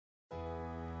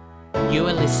You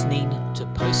are listening to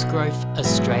Postgrowth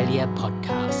Australia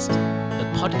podcast, the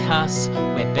podcast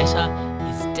where better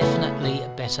is definitely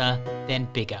better than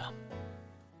bigger.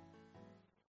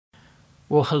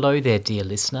 Well, hello there, dear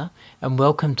listener, and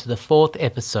welcome to the fourth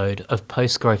episode of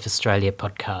Postgrowth Australia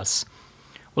podcast.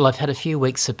 Well, I've had a few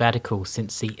weeks sabbatical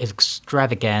since the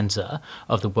extravaganza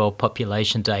of the World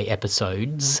Population Day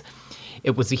episodes.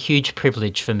 It was a huge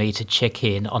privilege for me to check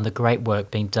in on the great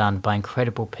work being done by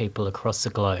incredible people across the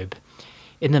globe.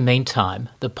 In the meantime,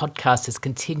 the podcast has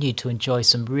continued to enjoy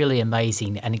some really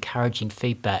amazing and encouraging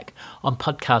feedback on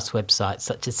podcast websites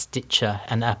such as Stitcher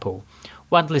and Apple.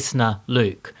 One listener,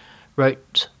 Luke,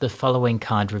 wrote the following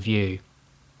kind review.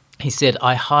 He said,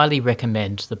 I highly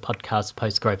recommend the podcast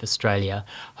Postgrowth Australia,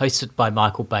 hosted by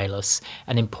Michael Bayliss,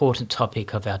 an important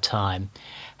topic of our time.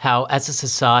 How, as a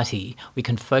society, we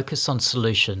can focus on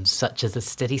solutions such as a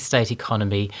steady state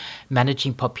economy,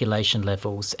 managing population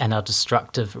levels, and our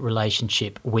destructive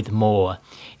relationship with more.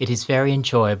 It is very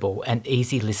enjoyable and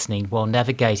easy listening while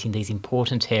navigating these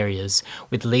important areas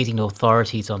with leading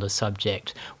authorities on the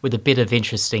subject, with a bit of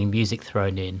interesting music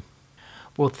thrown in.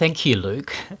 Well, thank you,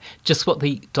 Luke. Just what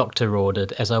the doctor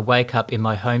ordered as I wake up in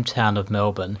my hometown of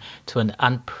Melbourne to an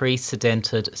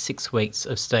unprecedented 6 weeks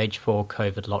of stage 4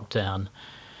 COVID lockdown.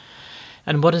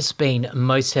 And what has been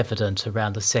most evident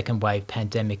around the second wave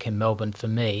pandemic in Melbourne for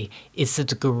me is the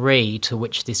degree to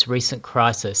which this recent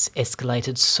crisis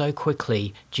escalated so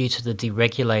quickly due to the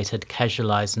deregulated,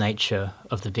 casualised nature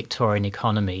of the Victorian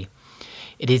economy.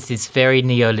 It is this very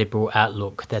neoliberal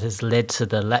outlook that has led to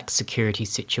the lax security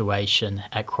situation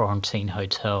at quarantine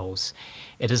hotels.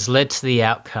 It has led to the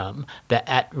outcome that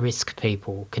at-risk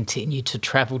people continue to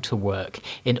travel to work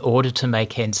in order to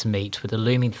make ends meet with the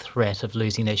looming threat of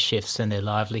losing their shifts and their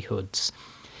livelihoods.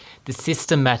 The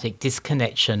systematic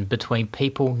disconnection between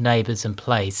people, neighbours and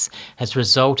place has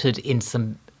resulted in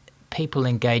some people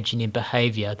engaging in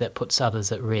behaviour that puts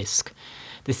others at risk.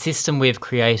 The system we have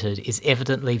created is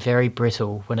evidently very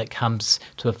brittle when it comes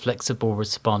to a flexible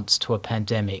response to a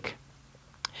pandemic.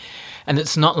 And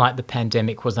it's not like the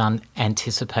pandemic was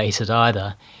unanticipated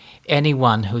either.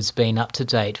 Anyone who's been up to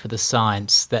date with the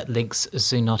science that links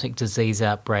zoonotic disease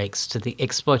outbreaks to the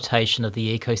exploitation of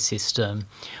the ecosystem,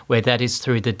 where that is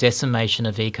through the decimation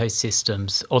of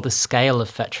ecosystems or the scale of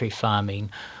factory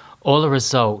farming, all a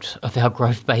result of our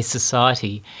growth-based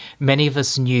society, many of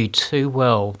us knew too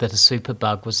well that a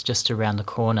superbug was just around the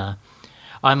corner.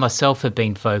 I myself have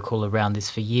been vocal around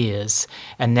this for years,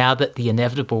 and now that the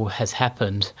inevitable has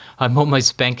happened, I'm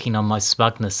almost banking on my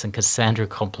smugness and Cassandra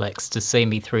complex to see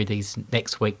me through these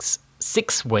next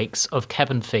 6 weeks of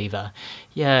cabin fever.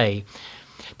 Yay.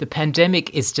 The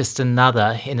pandemic is just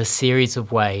another in a series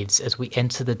of waves as we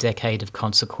enter the decade of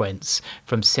consequence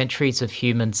from centuries of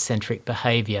human-centric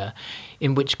behaviour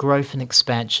in which growth and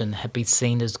expansion have been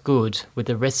seen as good, with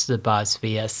the rest of the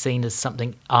biosphere seen as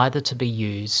something either to be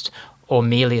used or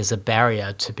merely as a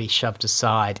barrier to be shoved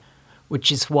aside. Which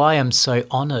is why I'm so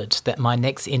honoured that my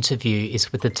next interview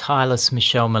is with the tireless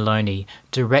Michelle Maloney,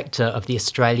 Director of the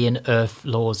Australian Earth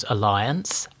Laws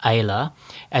Alliance, AILA,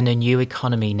 and the New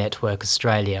Economy Network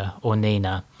Australia, or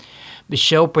NENA.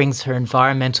 Michelle brings her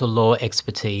environmental law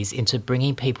expertise into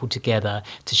bringing people together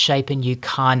to shape a new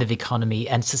kind of economy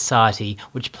and society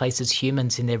which places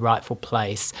humans in their rightful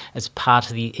place as part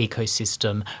of the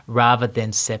ecosystem rather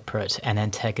than separate and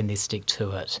antagonistic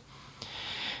to it.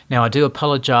 Now, I do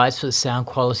apologise for the sound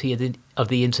quality of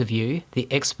the interview. The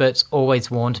experts always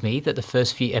warned me that the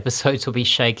first few episodes will be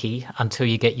shaky until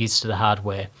you get used to the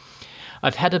hardware.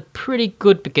 I've had a pretty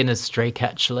good beginner's streak,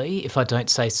 actually, if I don't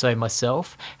say so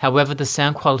myself. However, the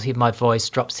sound quality of my voice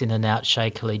drops in and out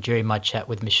shakily during my chat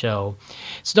with Michelle.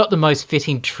 It's not the most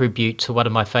fitting tribute to one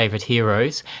of my favourite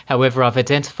heroes. However, I've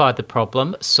identified the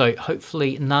problem, so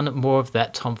hopefully none more of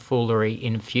that tomfoolery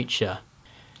in future.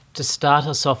 To start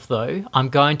us off though, I'm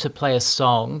going to play a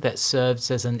song that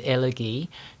serves as an elegy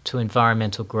to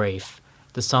environmental grief.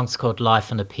 The song's called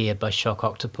Life on a Pier by Shock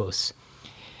Octopus.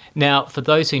 Now, for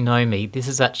those who know me, this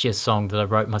is actually a song that I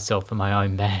wrote myself for my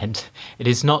own band. It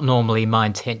is not normally my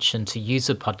intention to use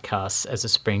a podcast as a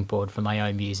springboard for my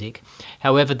own music.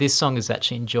 However, this song is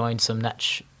actually enjoying some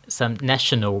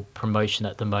national promotion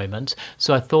at the moment,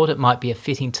 so I thought it might be a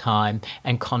fitting time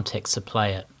and context to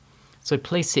play it. So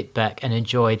please sit back and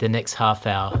enjoy the next half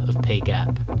hour of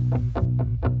PGAP.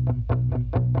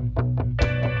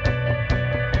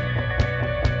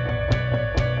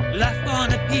 Life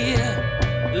on a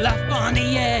pier, life on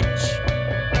the edge.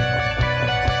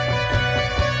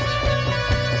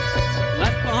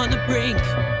 Life on the brink,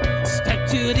 step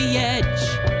to the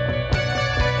edge.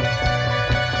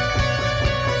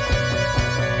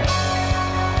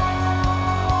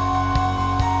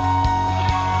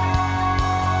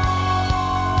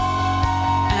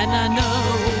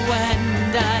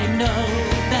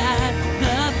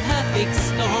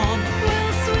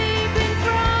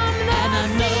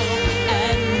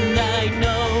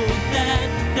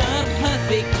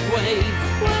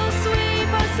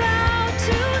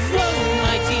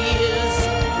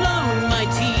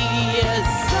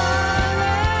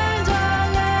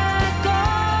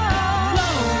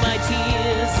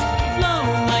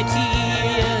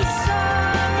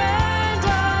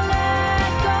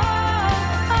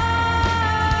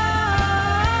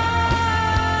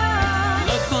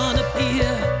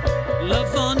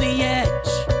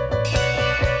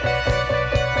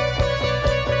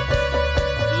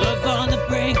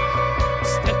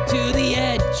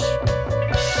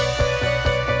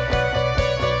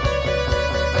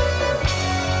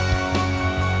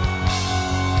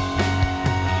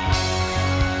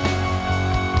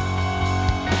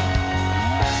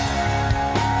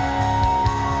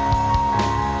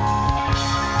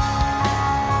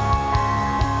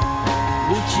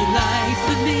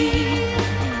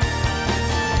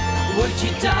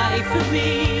 pray for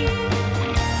me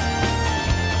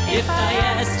if I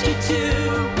asked you to?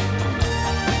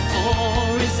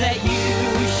 Or is that you,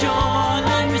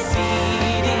 shoreline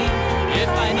receding, if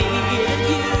I needed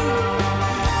you?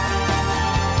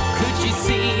 Could you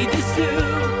see this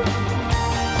through,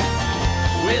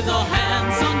 with all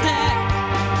hands on deck?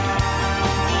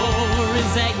 Or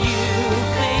is that you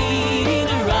fading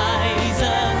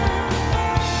horizon?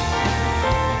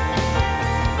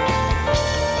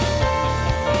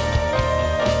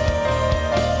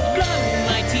 Blow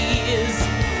my tears,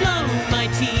 blow my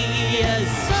tears.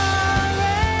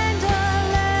 Surrender,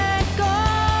 let go.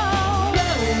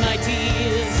 Blow my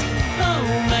tears, blow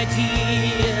my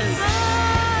tears.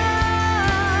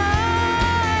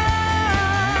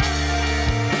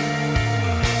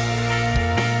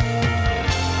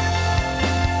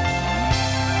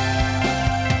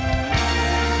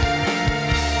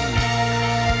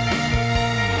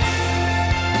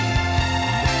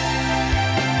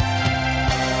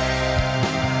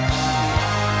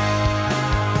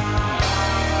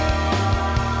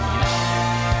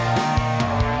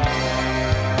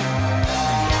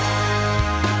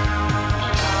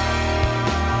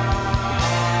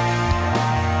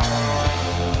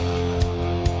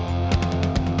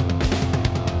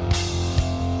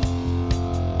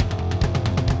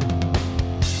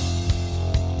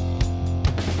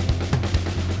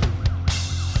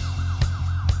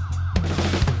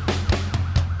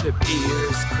 The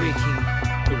piers creaking,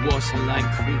 the waterline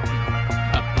creeping,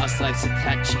 a past life's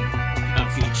attaching, a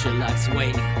future life's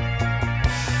waiting.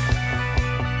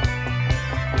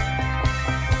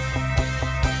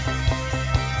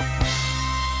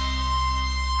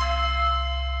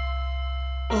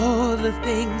 All the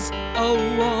things, oh,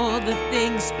 all the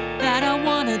things that I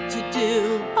wanted to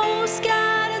do. Oh,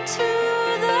 scattered to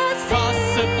the sea.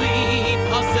 Possibly,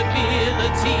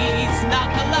 possibilities now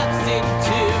collapse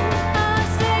into A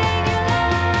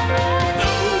singularity.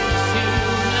 those who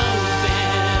know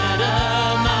better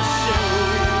must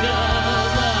shoulder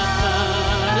the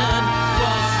burden,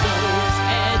 whilst those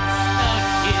heads stuck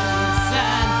in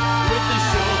sand with the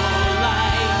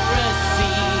shoreline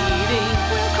receding.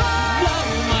 We'll cry Blow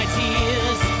my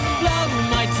tears, blow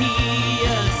my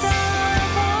tears. the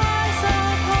voice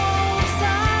of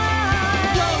Hosea.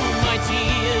 Blow my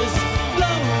tears,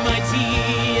 blow my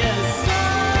tears.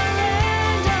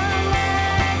 Surrender,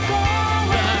 let go.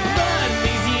 Burn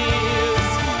these years,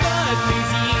 burn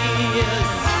these years.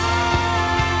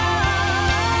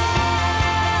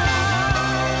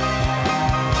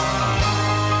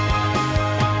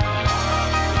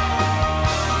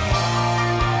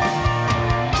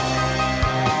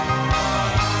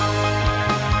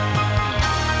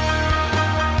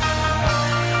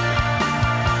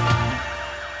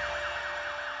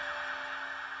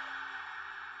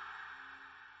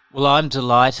 Well, I'm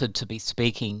delighted to be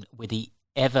speaking with the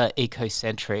ever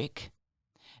ecocentric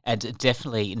and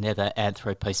definitely never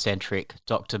anthropocentric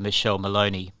Dr. Michelle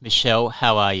Maloney. Michelle,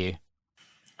 how are you?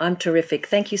 I'm terrific.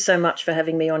 Thank you so much for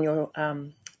having me on your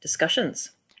discussions.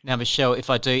 Now, Michelle,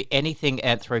 if I do anything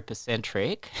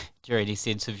anthropocentric during this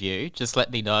interview, just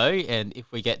let me know. And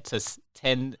if we get to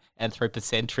 10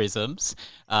 anthropocentrisms,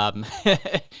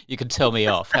 you can tell me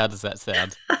off. How does that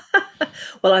sound?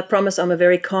 Well, I promise I'm a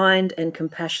very kind and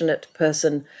compassionate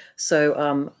person.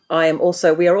 So I am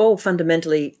also, we are all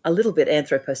fundamentally a little bit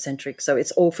anthropocentric, so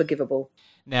it's all forgivable.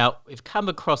 Now, we've come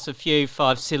across a few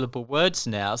 5-syllable words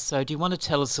now. So do you want to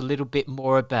tell us a little bit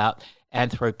more about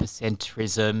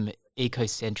anthropocentrism,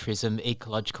 ecocentrism,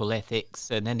 ecological ethics,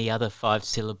 and any other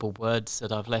 5-syllable words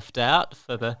that I've left out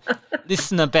for the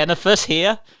listener benefit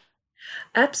here?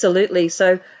 Absolutely.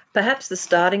 So perhaps the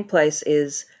starting place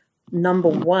is number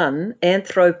one,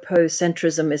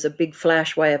 anthropocentrism is a big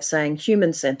flash way of saying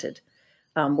human-centered,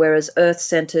 whereas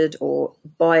earth-centered or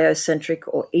biocentric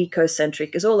or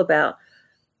ecocentric is all about,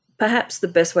 perhaps the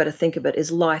best way to think of it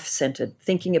is life-centered,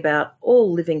 thinking about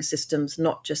all living systems,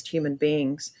 not just human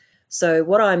beings. So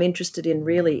what I'm interested in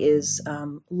really is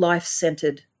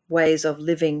life-centered ways of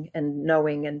living and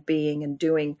knowing and being and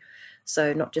doing.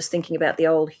 So not just thinking about the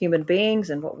old human beings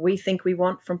and what we think we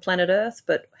want from planet Earth,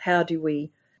 but how do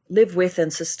we live with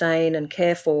and sustain and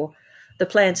care for the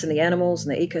plants and the animals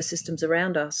and the ecosystems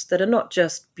around us that are not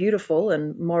just beautiful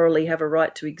and morally have a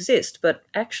right to exist, but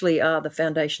actually are the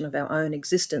foundation of our own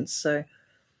existence. So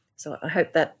I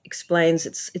hope that explains.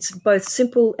 It's both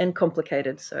simple and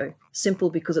complicated. So simple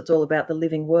because it's all about the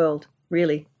living world,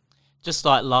 really. Just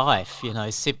like life,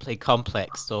 simply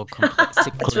complex or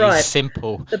complexically right.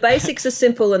 simple. The basics are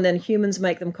simple and then humans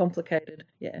make them complicated.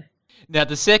 Yeah. Now,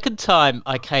 the second time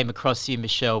I came across you,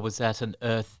 Michelle, was at an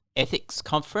Earth Ethics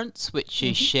Conference, which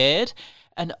you shared.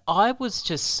 And I was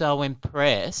just so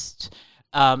impressed,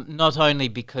 not only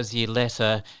because you let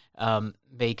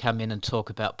me come in and talk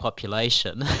about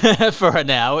population for an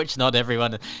hour, which not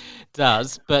everyone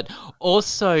does, but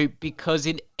also because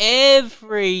in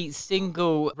every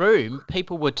single room,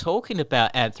 people were talking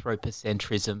about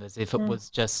anthropocentrism as if it was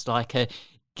just like a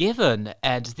given.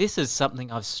 And this is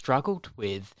something I've struggled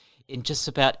with in just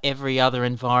about every other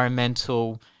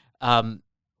environmental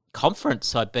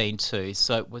conference I've been to.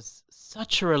 So it was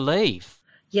such a relief.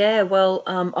 Yeah, well,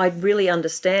 I really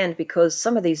understand because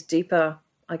some of these deeper,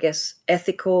 I guess,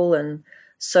 ethical and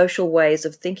social ways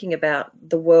of thinking about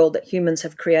the world that humans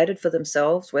have created for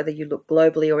themselves, whether you look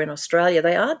globally or in Australia,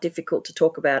 they are difficult to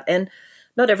talk about. And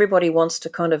not everybody wants to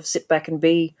kind of sit back and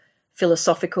be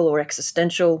philosophical or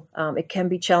existential. It can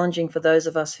be challenging for those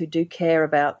of us who do care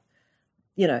about,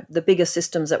 the bigger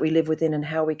systems that we live within and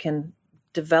how we can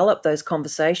develop those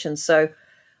conversations. So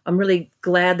I'm really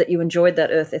glad that you enjoyed that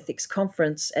Earth Ethics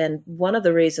Conference. And one of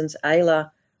the reasons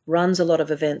Ayla runs a lot of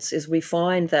events is we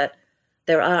find that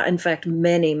there are, in fact,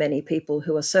 many, many people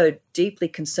who are so deeply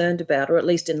concerned about, or at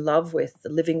least in love with, the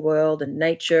living world and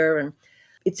nature. And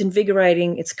it's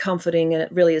invigorating, it's comforting, and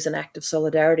it really is an act of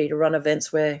solidarity to run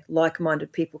events where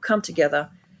like-minded people come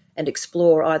together and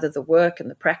explore either the work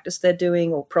and the practice they're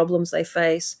doing or problems they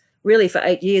face. Really, for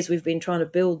 8 years, we've been trying to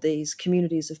build these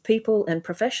communities of people and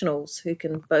professionals who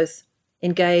can both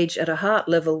engage at a heart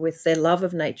level with their love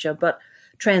of nature, but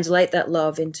translate that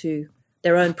love into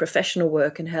their own professional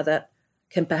work and how that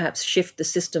can perhaps shift the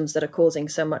systems that are causing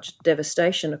so much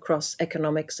devastation across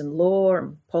economics and law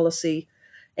and policy,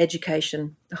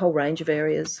 education, a whole range of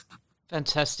areas.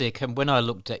 Fantastic. And when I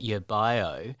looked at your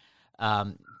bio,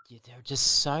 there are just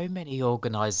so many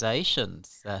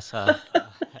organisations that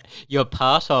you're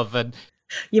part of. And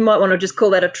You might want to just call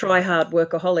that a try-hard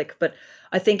workaholic, but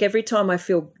I think every time I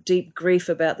feel deep grief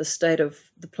about the state of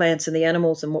the plants and the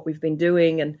animals and what we've been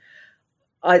doing, and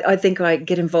I think I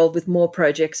get involved with more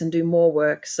projects and do more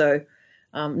work. So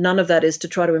none of that is to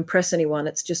try to impress anyone.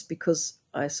 It's just because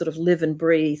I sort of live and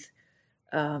breathe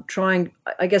trying,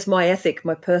 I guess my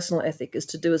personal ethic is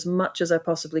to do as much as I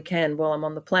possibly can while I'm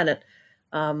on the planet,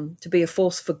 to be a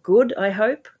force for good, I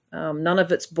hope. None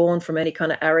of it's born from any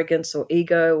kind of arrogance or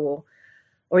ego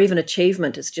or even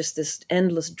achievement. It's just this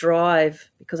endless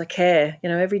drive because I care.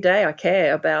 Every day I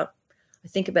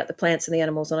think about the plants and the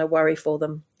animals and I worry for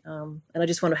them. And I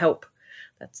just want to help.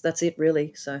 That's it,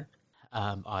 really. So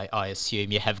I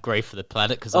assume you have grief for the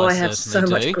planet because I I have so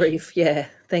certainly much do. grief. Yeah,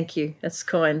 thank you. That's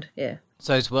kind. Yeah.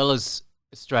 So as well as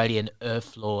Australian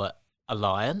Earth Law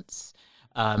Alliance,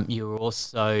 you're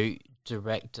also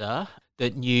director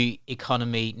the New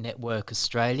Economy Network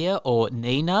Australia, or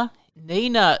NENA.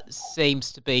 NENA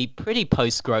seems to be pretty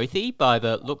post-growthy by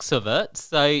the looks of it.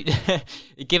 So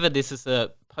given this is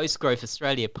a Post-Growth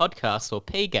Australia podcast, or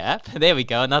PGAP, there we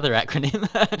go, another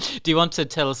acronym. Do you want to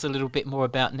tell us a little bit more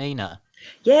about NENA?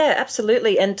 Yeah,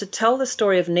 absolutely. And to tell the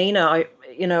story of NENA,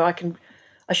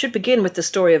 I should begin with the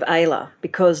story of Ayla,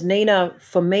 because NENA,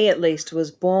 for me at least,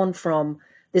 was born from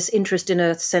this interest in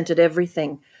Earth-centred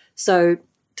everything. So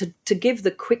to give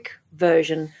the quick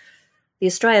version, the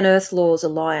Australian Earth Laws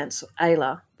Alliance,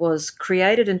 AILA, was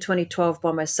created in 2012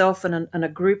 by myself and a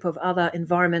group of other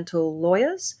environmental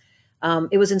lawyers.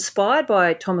 It was inspired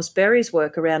by Thomas Berry's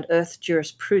work around Earth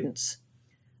jurisprudence.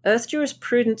 Earth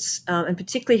jurisprudence, and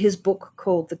particularly his book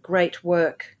called The Great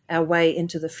Work, Our Way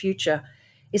into the Future,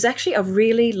 is actually a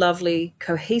really lovely,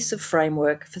 cohesive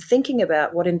framework for thinking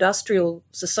about what industrial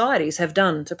societies have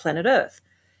done to planet Earth.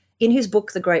 In his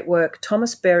book, The Great Work,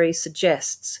 Thomas Berry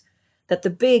suggests that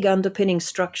the big underpinning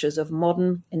structures of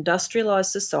modern industrialised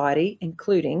society,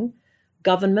 including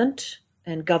government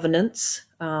and governance,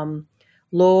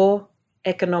 law,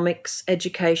 economics,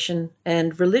 education,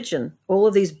 and religion, all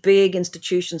of these big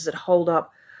institutions that hold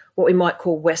up what we might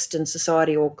call Western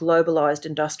society or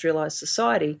globalised, industrialised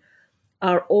society,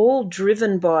 are all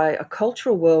driven by a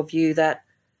cultural worldview that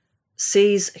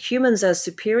sees humans as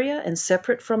superior and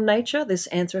separate from nature, this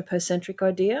anthropocentric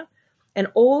idea. And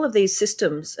all of these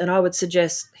systems, and I would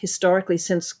suggest historically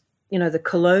since, the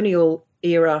colonial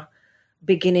era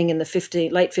beginning in the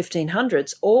late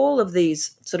 1500s, all of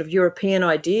these sort of European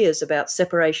ideas about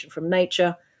separation from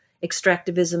nature,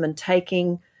 extractivism and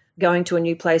taking, going to a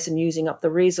new place and using up the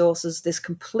resources, this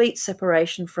complete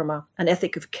separation from an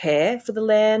ethic of care for the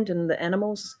land and the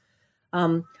animals,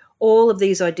 all of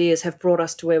these ideas have brought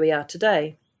us to where we are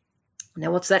today.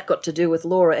 Now, what's that got to do with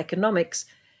law or economics?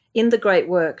 In The Great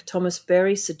Work, Thomas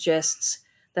Berry suggests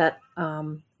that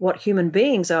what human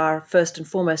beings are, first and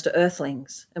foremost, are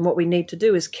earthlings. And what we need to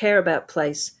do is care about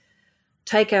place,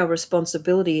 take our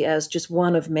responsibility as just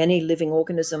one of many living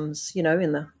organisms,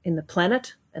 in the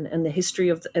planet and the history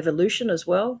of the evolution as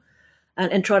well,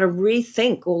 and try to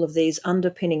rethink all of these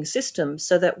underpinning systems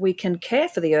so that we can care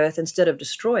for the earth instead of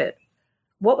destroy it.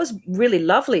 What was really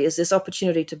lovely is this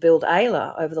opportunity to build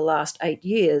Ayla over the last 8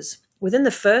 years. Within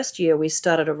the first year, we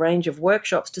started a range of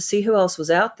workshops to see who else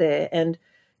was out there. And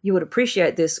you would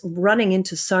appreciate this. Running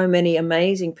into so many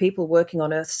amazing people working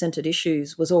on earth-centered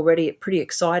issues was already pretty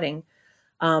exciting.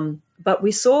 But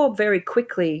we saw very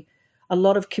quickly a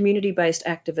lot of community-based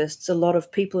activists, a lot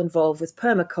of people involved with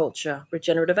permaculture,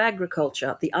 regenerative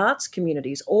agriculture, the arts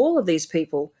communities. All of these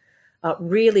people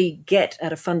really get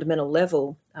at a fundamental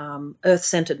level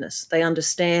earth-centeredness. They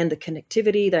understand the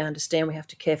connectivity. They understand we have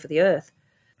to care for the earth.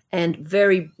 And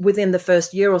very within the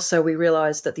first year or so, we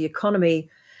realized that the economy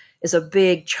is a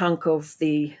big chunk of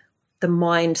the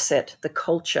mindset, the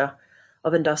culture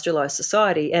of industrialized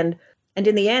society. And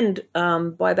in the end,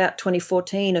 by about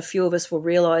 2014, a few of us were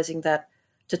realizing that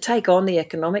to take on the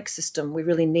economic system, we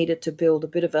really needed to build a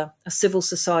bit of a civil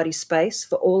society space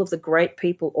for all of the great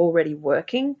people already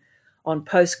working on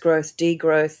post-growth,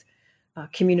 degrowth,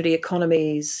 community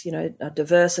economies,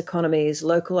 diverse economies,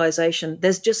 localization.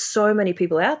 There's just so many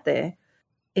people out there.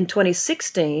 In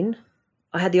 2016,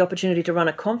 I had the opportunity to run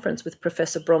a conference with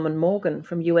Professor Bronwyn Morgan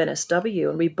from UNSW,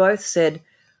 and we both said,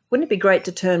 wouldn't it be great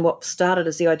to turn what started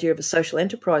as the idea of a social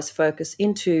enterprise focus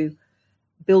into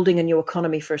building a new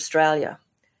economy for Australia?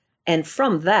 And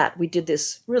from that, we did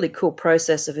this really cool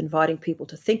process of inviting people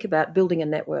to think about building a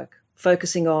network,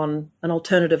 focusing on an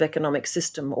alternative economic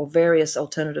system or various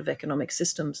alternative economic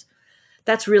systems.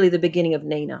 That's really the beginning of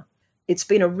NENA. It's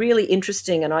been a really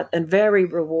interesting and very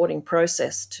rewarding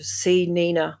process to see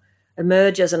NENA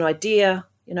emerge as an idea,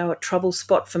 a trouble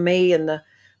spot for me in the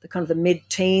kind of the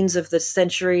mid-teens of the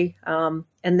century, and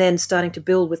then starting to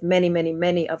build with many, many,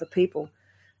 many other people.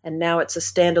 And now it's a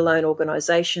standalone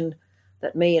organization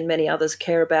that me and many others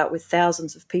care about, with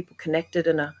thousands of people connected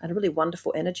and a really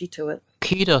wonderful energy to it.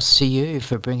 Kudos to you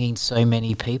for bringing so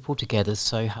many people together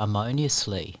so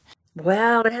harmoniously.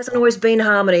 Wow, it hasn't always been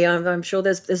harmony. I'm sure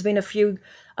there's been a few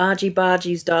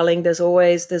argy-bargies, darling. There's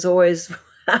always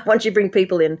once you bring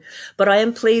people in. But I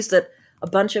am pleased that a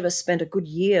bunch of us spent a good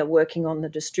year working on the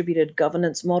distributed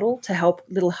governance model to help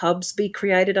little hubs be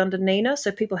created under NENA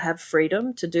so people have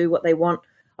freedom to do what they want.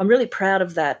 I'm really proud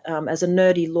of that. As a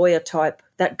nerdy lawyer type,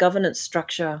 that governance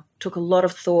structure took a lot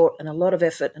of thought and a lot of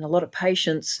effort and a lot of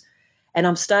patience. And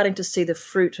I'm starting to see the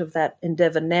fruit of that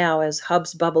endeavour now as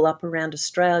hubs bubble up around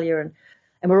Australia, and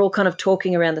we're all kind of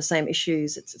talking around the same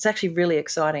issues. It's actually really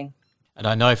exciting. And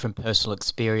I know from personal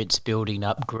experience building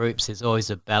up groups, there's always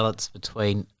a balance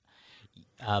between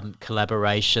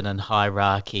collaboration and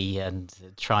hierarchy, and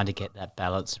trying to get that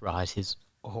balance right is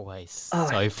always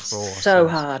so fraught. So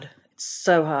hard. It's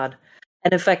so hard.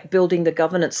 And in fact, building the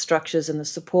governance structures and the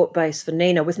support base for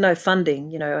NENA with no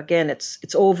funding, again,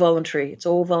 it's all voluntary. It's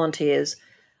all volunteers.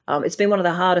 It's been one of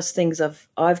the hardest things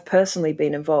I've personally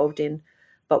been involved in,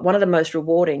 but one of the most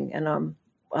rewarding. And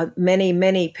many,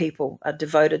 many people are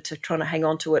devoted to trying to hang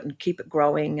on to it and keep it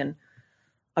growing, and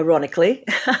ironically,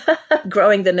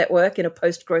 growing the network in a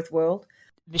post-growth world.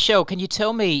 Michelle, can you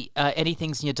tell me any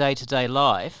things in your day-to-day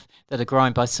life that are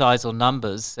growing by size or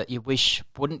numbers that you wish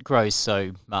wouldn't grow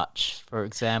so much? For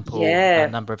example, a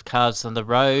number of cars on the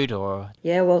road, or...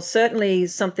 Yeah, well, certainly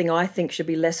something I think should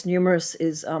be less numerous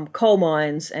is coal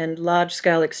mines and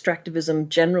large-scale extractivism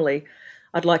generally.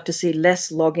 I'd like to see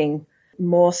less logging,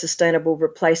 more sustainable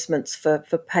replacements for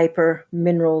paper,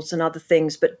 minerals and other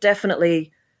things, but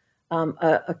definitely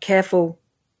a careful,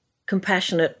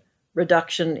 compassionate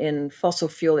reduction in fossil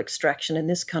fuel extraction in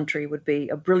this country would be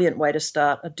a brilliant way to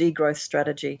start a degrowth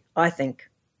strategy, I think.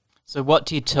 So what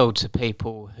do you tell to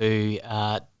people who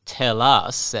tell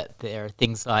us that there are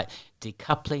things like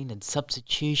decoupling and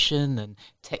substitution and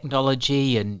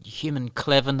technology and human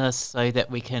cleverness so that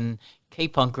we can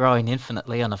keep on growing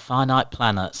infinitely on a finite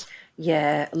planet?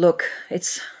 Yeah, look,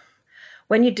 it's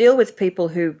when you deal with people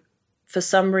who for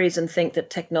some reason think that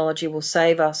technology will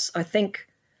save us, I think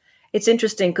it's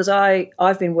interesting because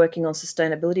I've been working on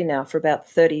sustainability now for about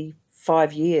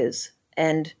 35 years,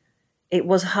 and it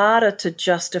was harder to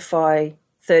justify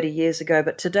 30 years ago.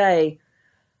 But today,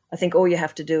 I think all you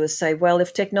have to do is say, well,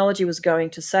 if technology was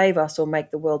going to save us or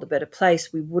make the world a better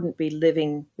place, we wouldn't be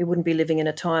living in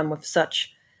a time with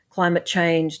such climate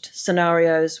changed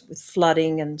scenarios with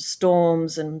flooding and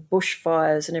storms and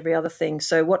bushfires and every other thing.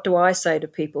 So what do I say to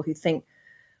people who think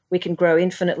we can grow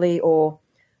infinitely or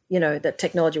that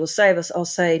technology will save us? I'll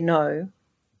say no.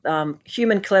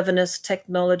 Human cleverness,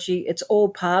 technology, it's all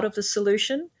part of the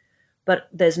solution, but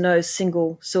there's no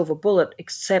single silver bullet,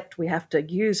 except we have to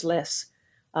use less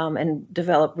and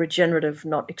develop regenerative,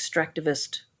 not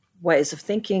extractivist ways of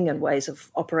thinking and ways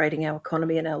of operating our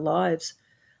economy and our lives.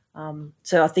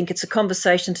 So I think it's a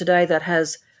conversation today that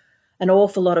has an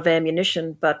awful lot of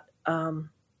ammunition, but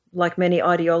like many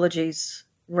ideologies,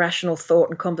 rational thought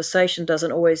and conversation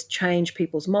doesn't always change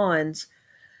people's minds.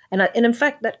 And in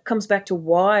fact, that comes back to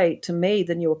why, to me,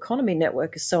 the New Economy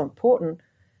Network is so important.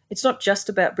 It's not just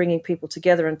about bringing people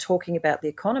together and talking about the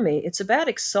economy. It's about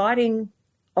exciting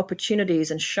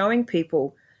opportunities and showing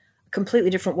people a completely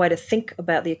different way to think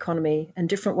about the economy and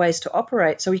different ways to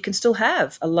operate so you can still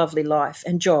have a lovely life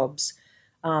and jobs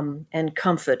and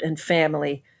comfort and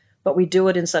family. But we do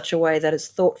it in such a way that is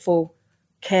thoughtful,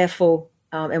 careful,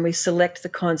 and we select the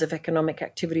kinds of economic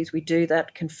activities we do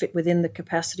that can fit within the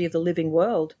capacity of the living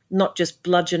world, not just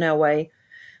bludgeon our way.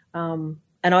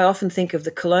 And I often think of the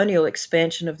colonial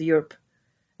expansion of the Europe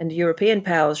and the European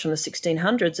powers from the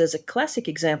 1600s as a classic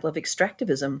example of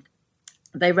extractivism.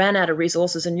 They ran out of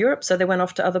resources in Europe, so they went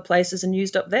off to other places and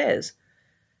used up theirs.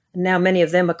 And now many of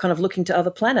them are kind of looking to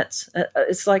other planets.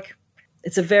 It's like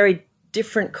it's a very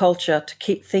different culture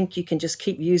to think you can just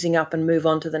keep using up and move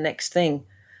on to the next thing.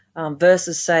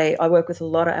 Versus, say, I work with a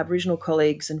lot of Aboriginal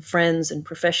colleagues and friends and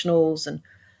professionals, and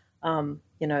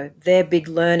their big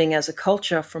learning as a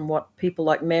culture from what people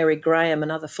like Mary Graham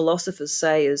and other philosophers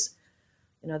say is,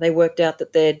 they worked out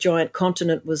that their giant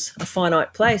continent was a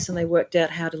finite place, and they worked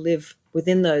out how to live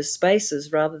within those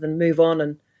spaces rather than move on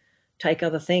and take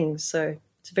other things. So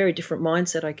it's a very different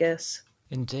mindset, I guess.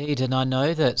 Indeed, and I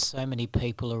know that so many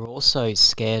people are also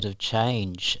scared of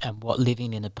change and what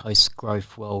living in a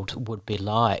post-growth world would be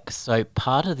like. So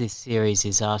part of this series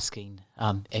is asking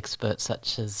experts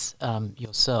such as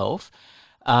yourself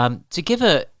to give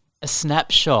a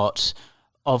snapshot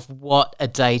of what a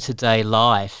day-to-day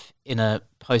life in a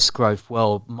post-growth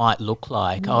world might look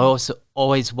like. I also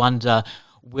always wonder,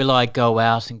 will I go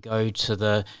out and go to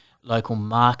the local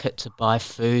market to buy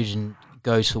food and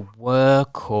go to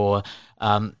work, or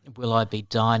will I be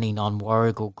dining on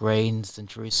Warrigal greens and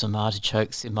Jerusalem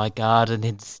artichokes in my garden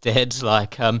instead?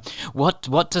 Like,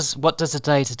 what does a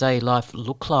day-to-day life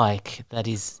look like that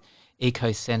is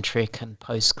ecocentric and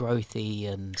post-growthy?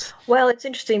 And well, it's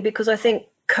interesting because I think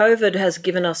COVID has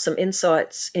given us some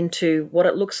insights into what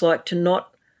it looks like to not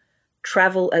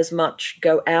travel as much,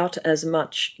 go out as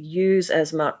much, use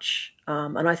as much.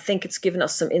 And I think it's given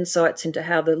us some insights into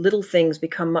how the little things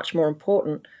become much more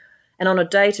important. And on a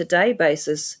day-to-day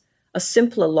basis, a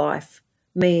simpler life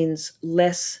means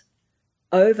less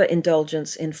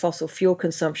overindulgence in fossil fuel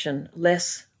consumption,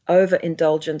 less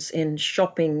overindulgence in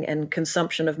shopping and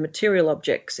consumption of material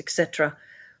objects, etc.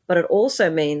 But it also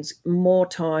means more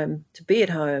time to be at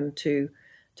home, to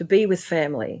be with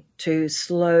family, to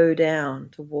slow down,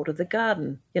 to water the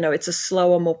garden. It's a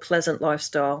slower, more pleasant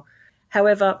lifestyle.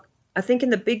 However, I think in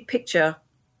the big picture,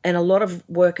 and a lot of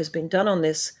work has been done on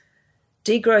this,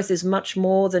 degrowth is much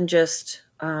more than just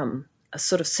a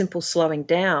sort of simple slowing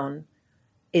down.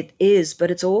 It is,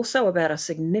 but it's also about a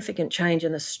significant change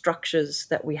in the structures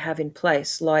that we have in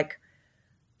place. Like,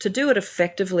 to do it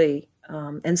effectively,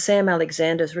 and Sam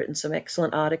Alexander's written some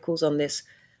excellent articles on this,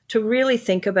 to really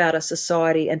think about a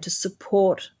society and to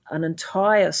support an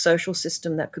entire social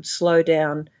system that could slow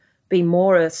down, be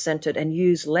more earth-centered and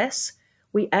use less,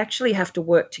 we actually have to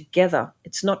work together.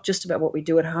 It's not just about what we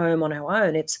do at home on our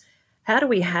own. It's how do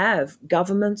we have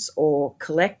governments or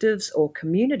collectives or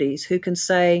communities who can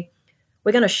say,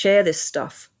 we're going to share this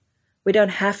stuff. We don't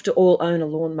have to all own a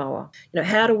lawnmower.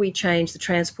 How do we change the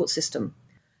transport system?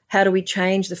 How do we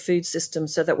change the food system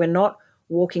so that we're not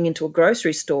walking into a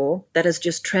grocery store that has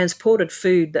just transported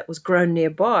food that was grown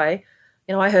nearby?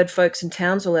 I heard folks in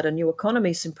Townsville at a New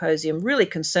Economy Symposium really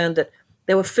concerned that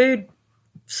there were food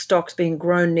stocks being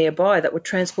grown nearby that were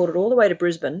transported all the way to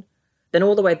Brisbane, then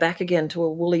all the way back again to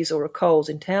a Woolies or a Coles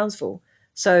in Townsville.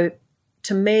 So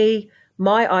to me,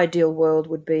 my ideal world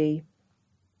would be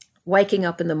waking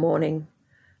up in the morning,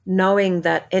 knowing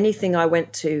that anything I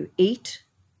went to eat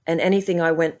and anything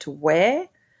I went to wear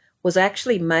was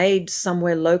actually made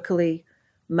somewhere locally,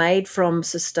 made from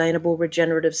sustainable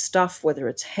regenerative stuff, whether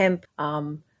it's hemp,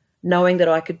 knowing that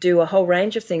I could do a whole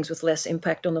range of things with less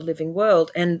impact on the living world.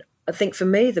 And I think for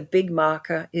me, the big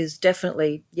marker is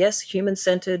definitely, yes,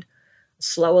 human-centered,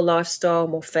 slower lifestyle,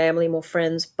 more family, more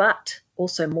friends, but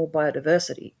also more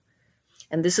biodiversity.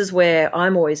 And this is where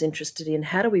I'm always interested in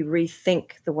how do we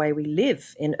rethink the way we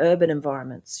live in urban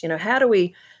environments? How do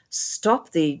we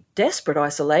stop the desperate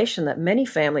isolation that many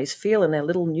families feel in their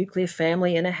little nuclear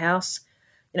family in a house?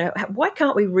 Why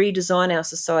can't we redesign our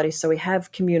society so we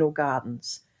have communal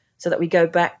gardens, so that we go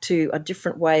back to a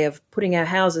different way of putting our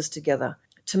houses together.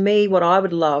 To me, what I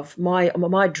would love,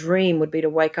 my dream would be to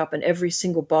wake up in every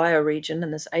single bioregion,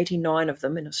 and there's 89 of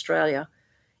them in Australia,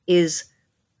 is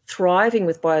thriving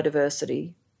with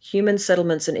biodiversity. Human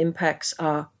settlements and impacts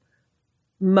are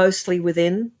mostly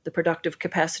within the productive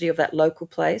capacity of that local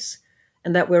place,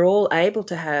 and that we're all able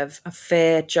to have a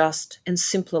fair, just, and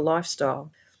simpler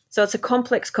lifestyle. So it's a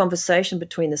complex conversation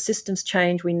between the systems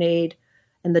change we need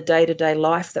and the day-to-day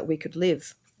life that we could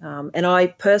live. And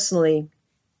I'm personally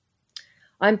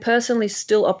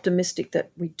still optimistic that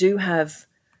we do have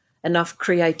enough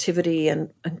creativity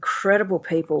and incredible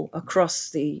people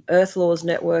across the Earth Laws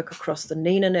Network, across the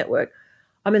NINA network.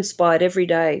 I'm inspired every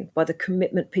day by the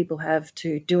commitment people have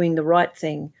to doing the right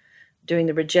thing, doing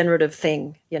the regenerative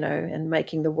thing, and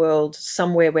making the world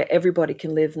somewhere where everybody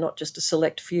can live, not just a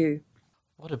select few.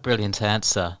 What a brilliant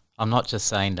answer. I'm not just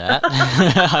saying that.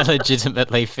 I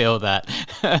legitimately feel that.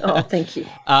 Oh, thank you.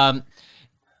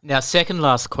 Now, second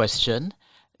last question.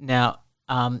 Now,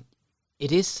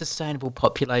 it is Sustainable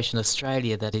Population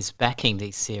Australia that is backing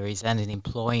these series and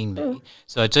employing me.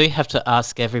 So I do have to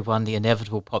ask everyone the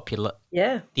inevitable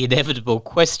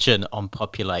question on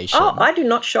population. Oh, I do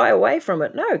not shy away from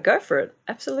it. No, go for it.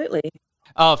 Absolutely.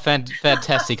 Oh,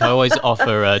 fantastic. I always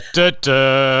offer a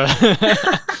da-da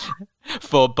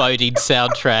foreboding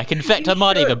soundtrack. In fact, I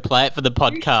might even play it for the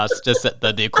podcast, just at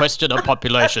the question on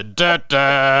population.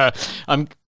 Da-da.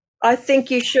 I think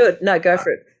you should. No, go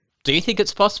for it. Do you think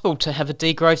it's possible to have a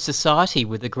degrowth society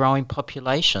with a growing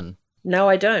population? No,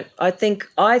 I don't. I think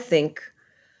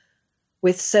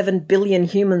with 7 billion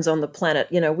humans on the planet,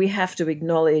 we have to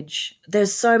acknowledge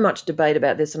there's so much debate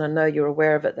about this, and I know you're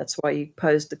aware of it. That's why you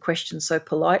posed the question so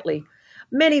politely.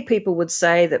 Many people would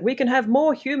say that we can have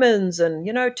more humans and,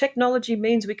 technology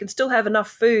means we can still have enough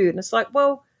food. And it's like,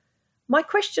 well, my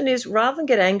question is, rather than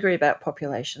get angry about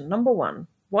population, number one,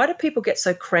 why do people get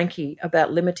so cranky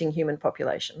about limiting human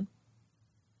population?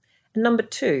 And number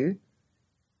two,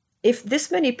 if this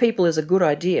many people is a good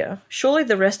idea, surely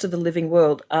the rest of the living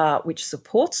world, which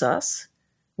supports us,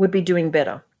 would be doing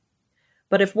better.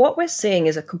 But if what we're seeing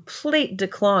is a complete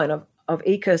decline of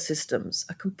ecosystems,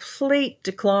 a complete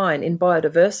decline in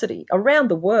biodiversity around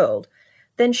the world,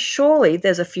 then surely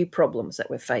there's a few problems that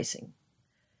we're facing.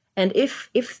 And if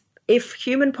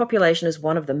human population is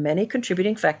one of the many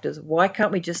contributing factors, why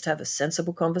can't we just have a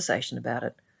sensible conversation about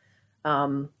it?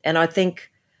 And I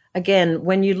think, again,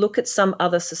 when you look at some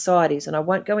other societies, and I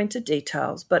won't go into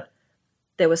details, but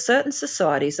there were certain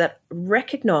societies that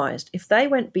recognized if they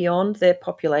went beyond their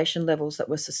population levels that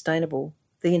were sustainable,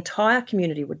 the entire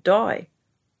community would die.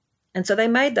 And so they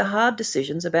made the hard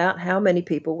decisions about how many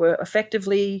people were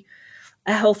effectively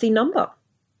a healthy number,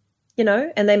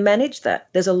 and they managed that.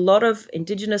 There's a lot of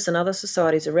Indigenous and other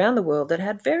societies around the world that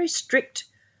had very strict,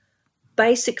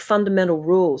 basic fundamental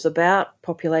rules about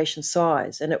population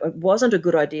size, and it wasn't a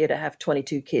good idea to have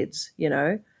 22 kids,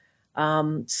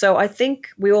 So I think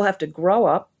we all have to grow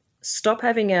up, stop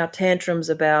having our tantrums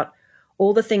about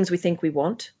all the things we think we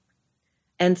want,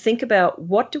 and think about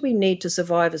what do we need to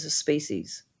survive as a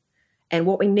species. And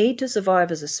what we need to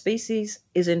survive as a species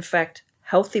is, in fact,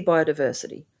 healthy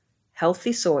biodiversity,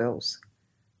 healthy soils,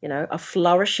 a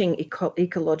flourishing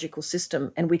ecological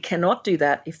system. And we cannot do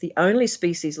that if the only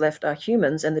species left are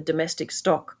humans and the domestic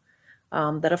stock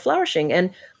that are flourishing. And,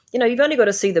 you've only got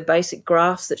to see the basic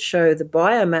graphs that show the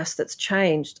biomass that's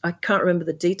changed. I can't remember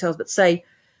the details, but say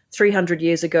 300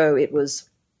 years ago,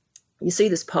 you see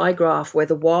this pie graph where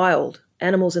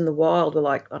animals in the wild were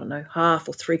like, I don't know, half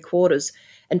or 3/4,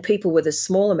 and people with a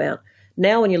small amount.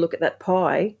 Now, when you look at that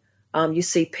pie, you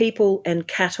see people and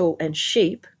cattle and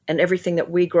sheep and everything that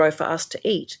we grow for us to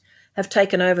eat have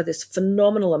taken over this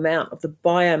phenomenal amount of the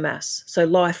biomass, so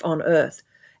life on Earth.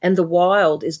 And the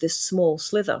wild is this small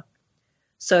slither.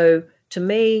 So to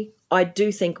me, I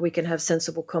do think we can have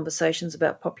sensible conversations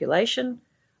about population.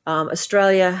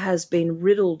 Australia has been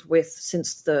riddled with,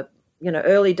 since the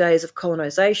early days of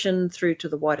colonisation through to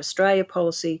the White Australia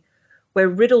policy, we're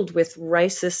riddled with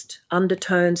racist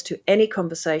undertones to any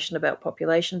conversation about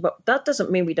population, but that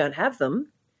doesn't mean we don't have them.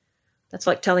 That's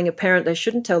like telling a parent they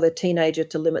shouldn't tell their teenager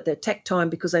to limit their tech time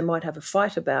because they might have a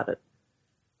fight about it.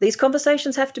 These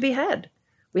conversations have to be had.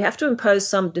 We have to impose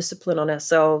some discipline on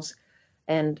ourselves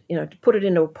and, to put it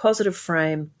into a positive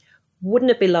frame.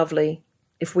 Wouldn't it be lovely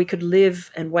if we could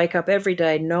live and wake up every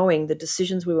day knowing the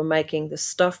decisions we were making, the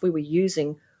stuff we were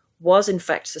using was in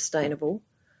fact sustainable,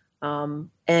 and,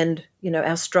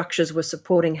 our structures were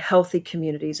supporting healthy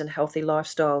communities and healthy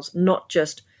lifestyles, not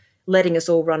just letting us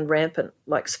all run rampant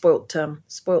like spoilt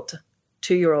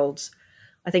 2-year-olds.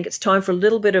 I think it's time for a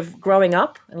little bit of growing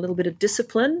up and a little bit of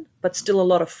discipline, but still a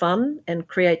lot of fun and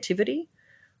creativity.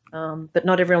 But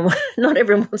not everyone, not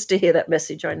everyone wants to hear that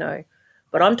message, I know.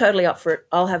 But I'm totally up for it.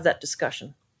 I'll have that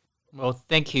discussion. Well,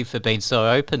 thank you for being so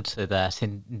open to that.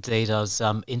 Indeed, I was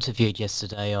interviewed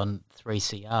yesterday on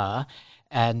 3CR,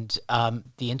 and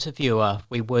the interviewer,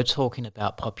 we were talking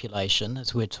about population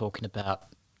as we were talking about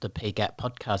the PGAP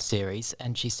podcast series,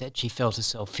 and she said she felt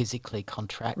herself physically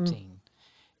contracting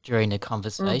during a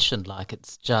conversation. Like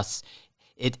it's just,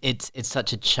 it's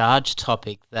such a charged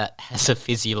topic that has a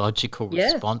physiological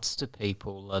response to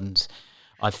people, and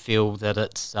I feel that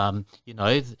it's, a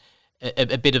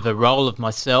bit of a role of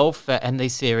myself and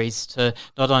these series to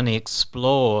not only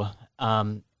explore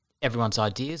everyone's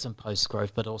ideas on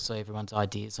post-growth, but also everyone's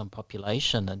ideas on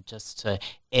population, and just to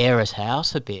air it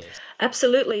out a bit.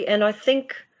 Absolutely. And I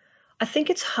think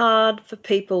it's hard for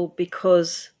people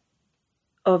because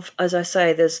of, as I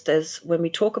say, there's when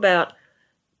we talk about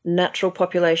natural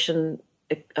population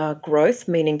growth,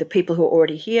 meaning the people who are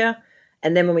already here,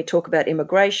 and then when we talk about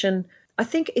immigration, I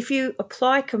think if you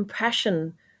apply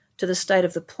compassion to the state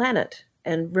of the planet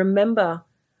and remember,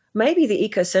 maybe the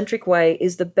ecocentric way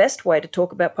is the best way to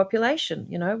talk about population.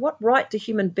 What right do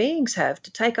human beings have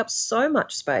to take up so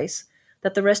much space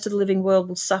that the rest of the living world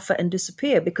will suffer and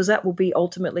disappear, because that will be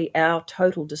ultimately our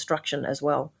total destruction as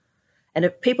well. And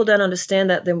if people don't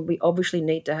understand that, then we obviously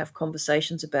need to have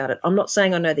conversations about it. I'm not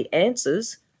saying I know the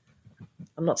answers.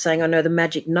 I'm not saying I know the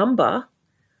magic number,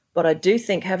 but I do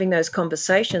think having those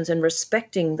conversations and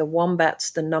respecting the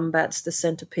wombats, the numbats, the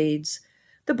centipedes,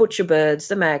 the butcher birds,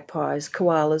 the magpies,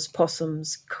 koalas,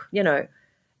 possums,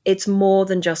 it's more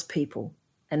than just people.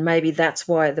 And maybe that's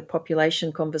why the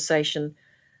population conversation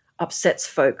upsets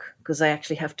folk, because they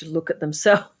actually have to look at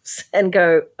themselves and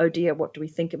go, oh dear, what do we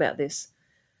think about this?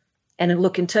 And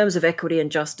look, in terms of equity and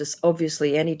justice,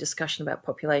 obviously any discussion about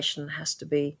population has to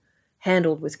be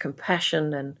handled with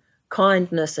compassion and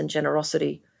kindness and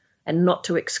generosity, and not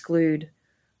to exclude,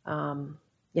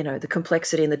 the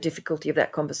complexity and the difficulty of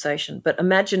that conversation. But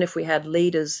imagine if we had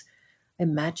leaders who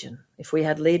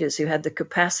had the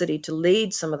capacity to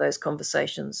lead some of those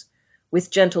conversations with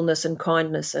gentleness and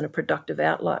kindness and a productive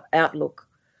outlook.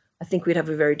 I think we'd have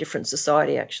a very different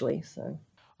society, actually. So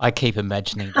I keep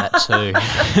imagining that too,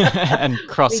 and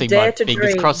crossing my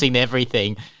fingers, crossing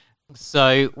everything.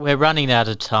 So we're running out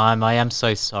of time. I am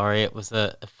so sorry. It was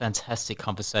a fantastic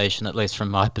conversation, at least from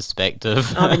my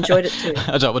perspective. I've enjoyed it too.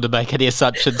 I don't want to make any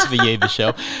assumptions for you,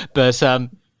 Michelle. But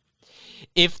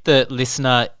if the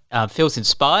listener feels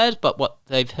inspired by what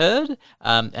they've heard,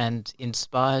 and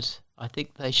inspired, I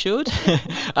think they should.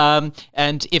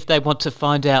 And if they want to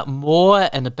find out more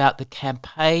and about the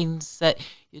campaigns that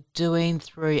you're doing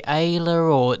through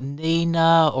Ayla or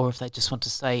Nina, or if they just want to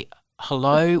say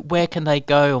hello, where can they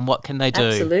go and what can they do?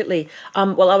 Absolutely.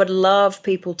 Well, I would love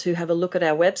people to have a look at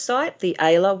our website. The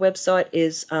Ayla website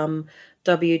is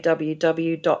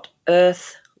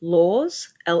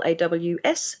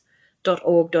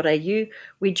www.earthlaws.org.au.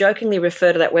 We jokingly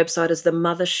refer to that website as the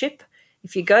mothership.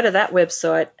 If you go to that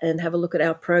website and have a look at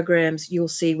our programs, you'll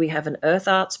see we have an Earth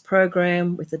Arts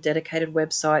program with a dedicated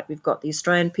website. We've got the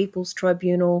Australian People's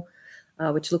Tribunal,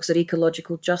 which looks at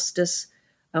ecological justice.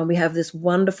 We have this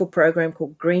wonderful program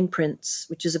called Green Prints,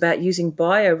 which is about using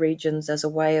bioregions as a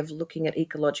way of looking at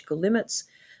ecological limits.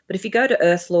 But if you go to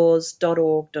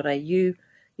earthlaws.org.au, you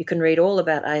can read all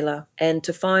about Ayla. And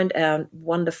to find our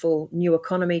wonderful New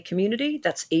Economy community,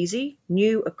 that's easy,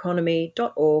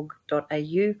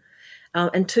 neweconomy.org.au.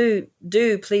 And do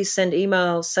please send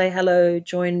emails, say hello,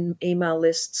 join email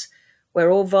lists.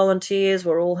 We're all volunteers,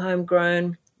 we're all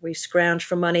homegrown, we scrounge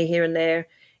for money here and there.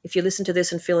 If you listen to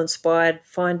this and feel inspired,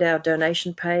 find our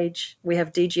donation page. We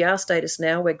have DGR status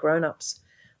now, we're grown-ups.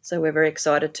 So we're very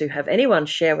excited to have anyone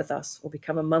share with us or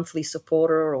become a monthly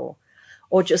supporter or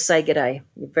just say g'day.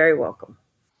 You're very welcome.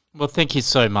 Well, thank you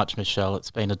so much, Michelle.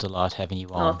 It's been a delight having you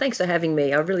on. Oh, thanks for having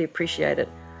me. I really appreciate it.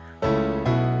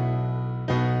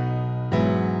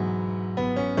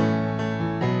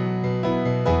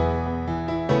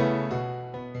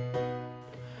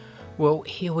 Well,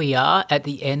 here we are at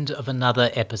the end of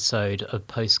another episode of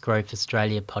Post Growth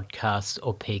Australia podcast,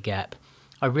 or PGAP.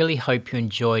 I really hope you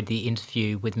enjoyed the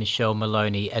interview with Michelle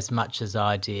Maloney as much as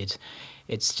I did.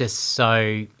 It's just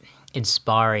so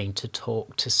inspiring to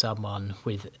talk to someone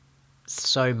with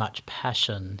so much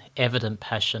passion, evident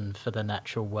passion for the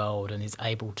natural world, and is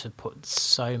able to put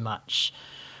so much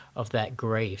of that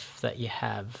grief that you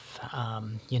have,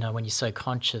 when you're so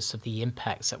conscious of the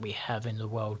impacts that we have in the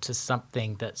world, to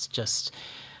something that's just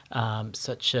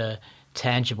such a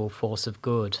tangible force of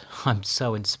good. I'm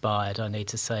so inspired, I need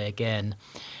to say again.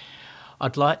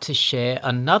 I'd like to share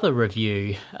another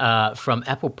review from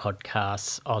Apple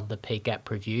Podcasts on the PGAP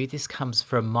review. This comes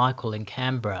from Michael in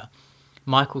Canberra.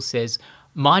 Michael says,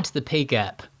 "Mind the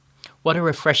PGAP. What a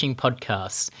refreshing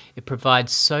podcast. It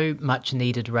provides so much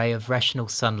needed ray of rational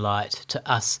sunlight to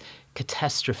us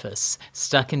catastrophists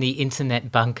stuck in the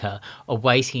internet bunker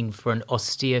awaiting for an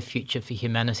austere future for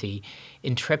humanity.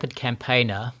 Intrepid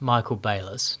campaigner Michael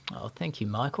Bayliss," oh, thank you,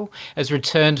 Michael, "has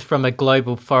returned from a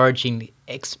global foraging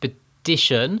expedition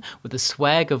with the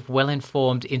swag of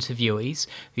well-informed interviewees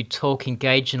who talk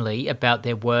engagingly about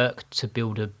their work to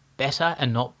build a better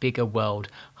and not bigger world.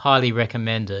 Highly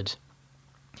recommended."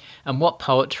 And what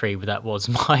poetry that was,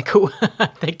 Michael.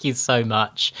 Thank you so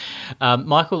much.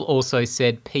 Michael also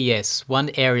said, "PS, one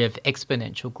area of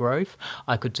exponential growth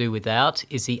I could do without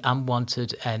is the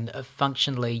unwanted and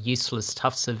functionally useless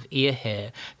tufts of ear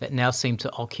hair that now seem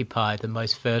to occupy the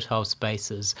most fertile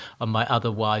spaces on my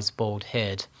otherwise bald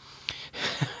head."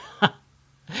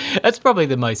 That's probably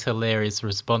the most hilarious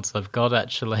response I've got,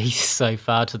 actually, so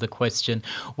far to the question,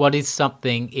 what is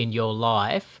something in your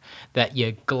life that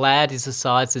you're glad is the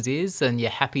size it is and you're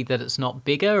happy that it's not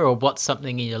bigger, or what's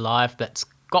something in your life that's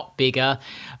got bigger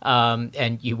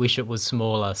and you wish it was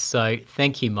smaller? So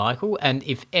thank you, Michael. And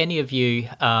if any of you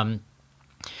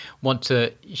want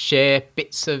to share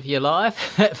bits of your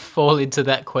life that fall into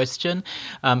that question,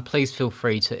 please feel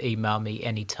free to email me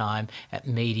anytime at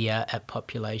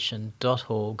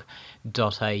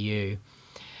media@population.org.au.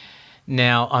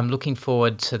 Now, I'm looking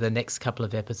forward to the next couple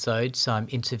of episodes. I'm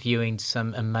interviewing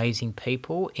some amazing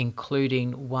people,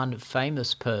 including one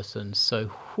famous person. So,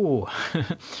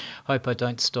 hope I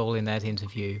don't stall in that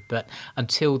interview. But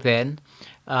until then,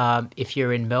 if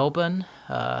you're in Melbourne,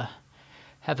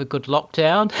 have a good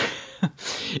lockdown.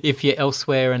 If you're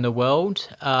elsewhere in the world,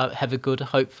 have a good,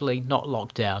 hopefully not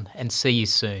lockdown, and see you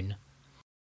soon.